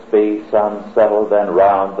mists a space unsettled, and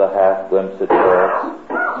round the half-glimpsed turrets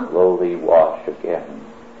slowly wash again.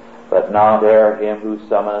 But not ere him who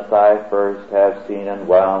summoneth I first have seen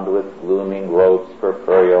enwound with glooming ropes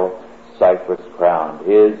purpureal, cypress crowned.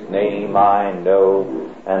 His name I know,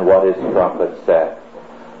 and what his trumpet saith.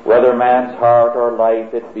 Whether man's heart or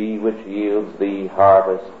life it be which yields thee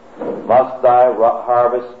harvest, must thy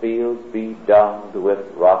harvest fields be dunged with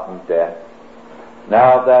rotten death?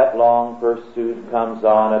 Now that long pursuit comes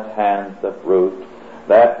on at hand the fruit,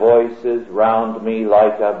 that voices round me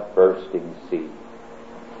like a bursting sea.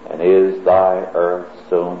 And is thy earth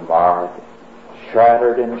so marred,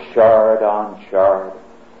 shattered and shard on shard,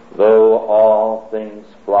 though all things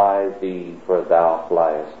fly thee, for thou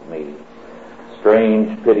fliest me?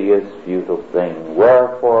 Strange, piteous, futile thing,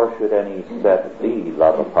 wherefore should any set thee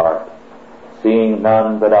love apart? Seeing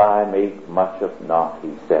none but I make much of naught,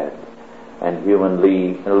 he said, and human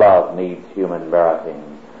love needs human meriting.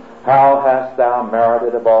 How hast thou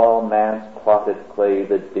merited of all man's clotted clay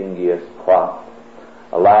the dingiest clot?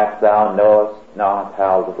 Alack, thou knowest not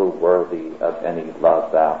how little worthy of any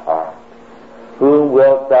love thou art. Whom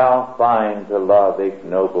wilt thou find to love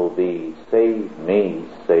ignoble thee? Save me,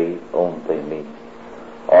 save only me.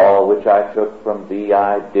 All which I took from thee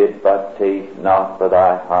I did but take, not for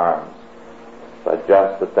thy harms, but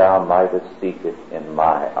just that thou mightest seek it in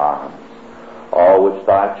my arms. All which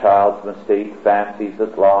thy child's mistake fancies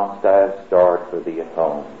at lost I have stored for thee at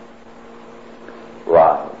home.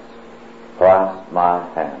 Rise, clasp my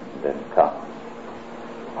hand and come.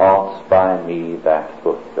 Halts by me that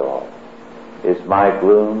foot door. Is my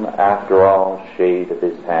gloom, after all, shade of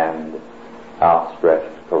his hand,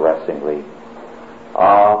 outstretched caressingly?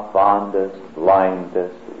 Ah, fondest,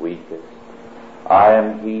 blindest, weakest, I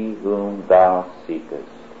am he whom thou seekest.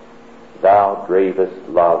 Thou dravest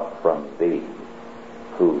love from thee,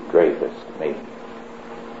 who dravest me.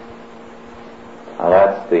 Now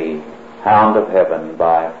that's the Hound of Heaven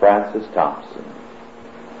by Francis Thompson,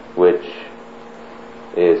 which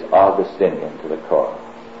is Augustinian to the core.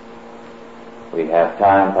 We have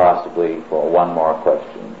time possibly for one more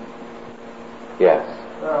question. Yes?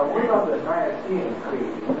 What about the Nicene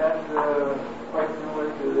Creed? Is that quite similar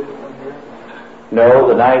to this one here? No,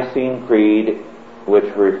 the Nicene Creed,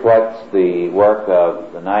 which reflects the work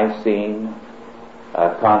of the Nicene,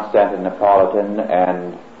 Constantinopolitan,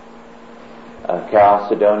 and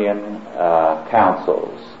Chalcedonian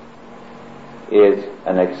councils, is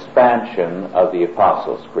an expansion of the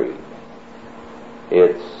Apostles' Creed.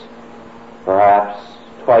 It's perhaps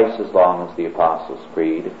twice as long as the Apostles'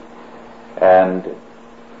 Creed, and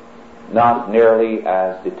not nearly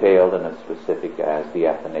as detailed and as specific as the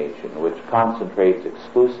Athanasian, which concentrates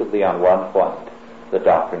exclusively on one point, the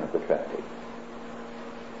doctrine of the Trinity.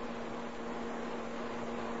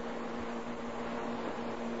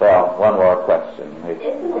 Well, one more question.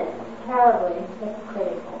 Isn't it terribly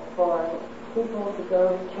hypocritical for people to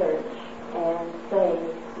go to church and say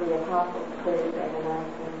the Apostles' Creed and the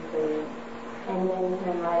Nicene Creed, and then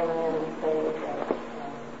turn right around and say that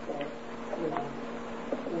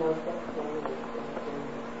no such thing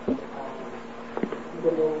as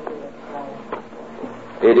divinity of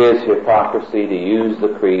Christ? It is hypocrisy to use the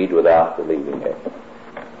creed without believing it.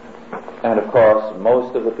 And of course,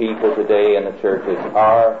 most of the people today in the churches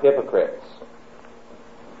are hypocrites.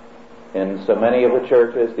 In so many of the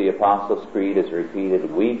churches, the Apostles' Creed is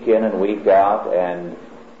repeated week in and week out, and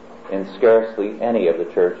in scarcely any of the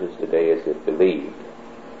churches today is it believed.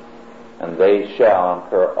 And they shall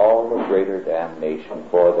incur all the greater damnation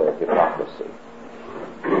for their hypocrisy.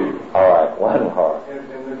 All right, one more. In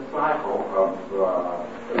this cycle of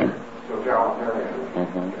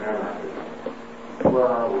totalitarianism and anarchism, where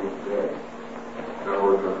are we today? In other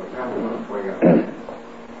words, the pendulum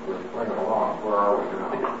we're swinging along. Where are we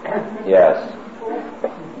now? Yes.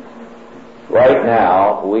 Right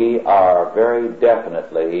now, we are very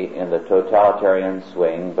definitely in the totalitarian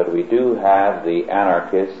swing, but we do have the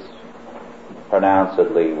anarchists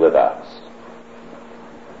pronouncedly with us.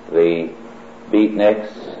 The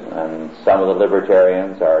beatniks and some of the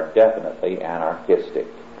libertarians are definitely anarchistic.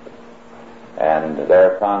 And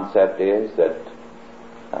their concept is that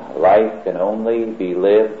life can only be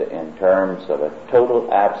lived in terms of a total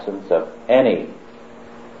absence of any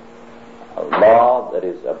law that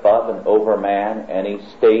is above and over man, any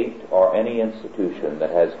state or any institution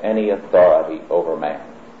that has any authority over man.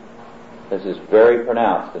 This is very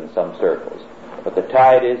pronounced in some circles. But the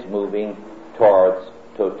tide is moving towards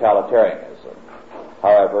totalitarianism.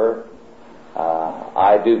 However,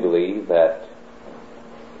 I do believe that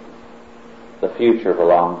the future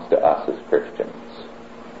belongs to us as Christians.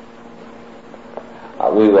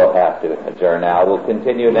 We will have to adjourn now. We'll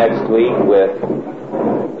continue next week with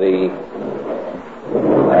the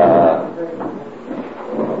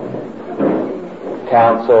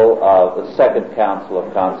Second Council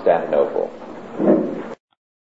of Constantinople.